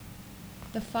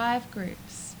the 5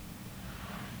 groups.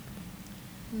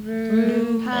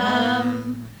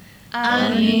 Rupam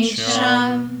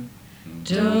aniccham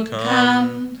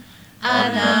dukkam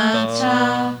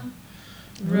anatta.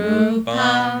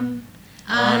 Rupam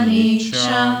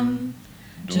aniccham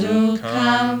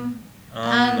dukkam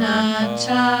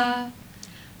anatta.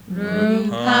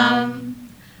 Rupam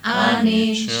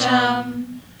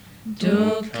aniccham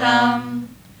dukkam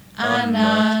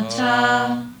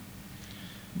anatta.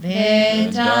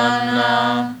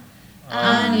 Vedana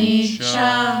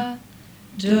anicca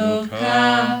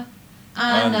dukkha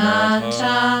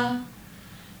anatta.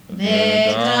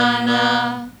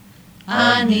 Vedana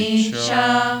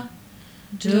anicca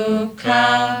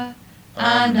dukkha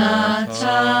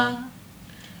anatta.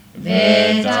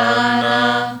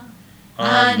 Vedana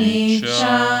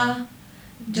anicca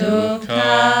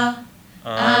dukkha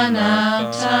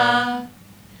anatta.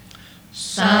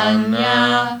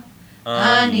 Sanya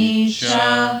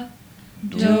anicca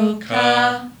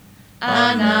dukkha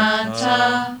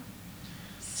anatta.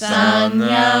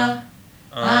 Sanya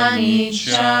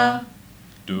anicca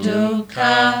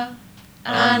dukkha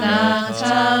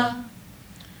anatta.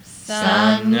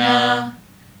 Sanya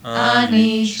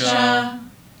anicca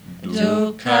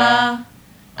dukkha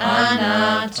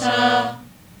anatta.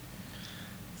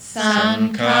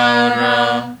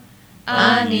 Sankhara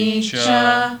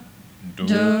anicca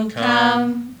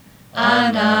dukkam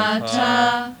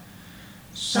anatta.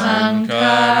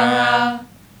 Sankhara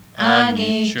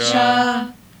anicca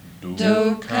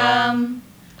dukkam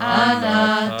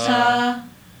anatta.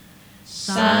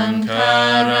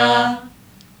 Sankhara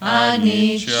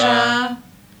anicca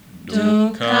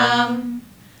dukkam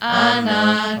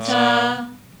anatta.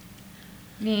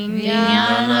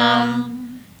 Vijnanam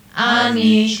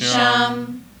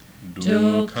aniccham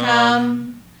dukkam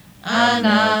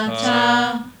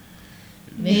anatta.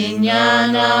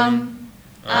 Vijnanam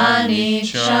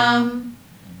aniccham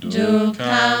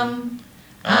dukkam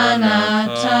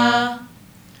anatta.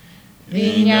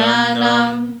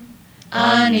 Vijnanam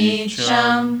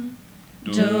aniccham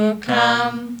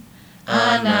dukkam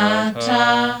anatta.